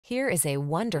Here is a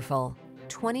wonderful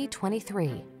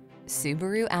 2023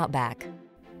 Subaru Outback.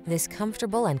 This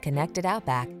comfortable and connected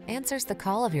Outback answers the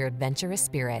call of your adventurous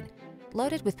spirit.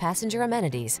 Loaded with passenger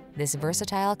amenities, this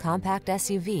versatile compact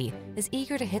SUV is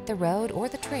eager to hit the road or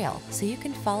the trail so you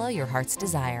can follow your heart's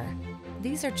desire.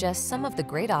 These are just some of the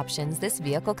great options this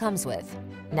vehicle comes with: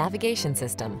 navigation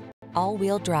system,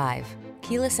 all-wheel drive,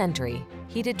 keyless entry,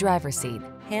 heated driver's seat,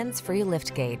 hands-free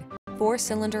liftgate,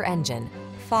 4-cylinder engine,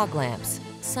 fog lamps,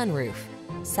 sunroof,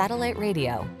 satellite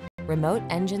radio, remote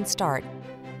engine start.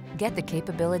 Get the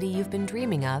capability you've been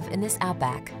dreaming of in this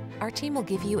Outback. Our team will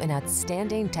give you an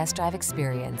outstanding test drive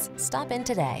experience. Stop in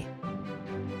today.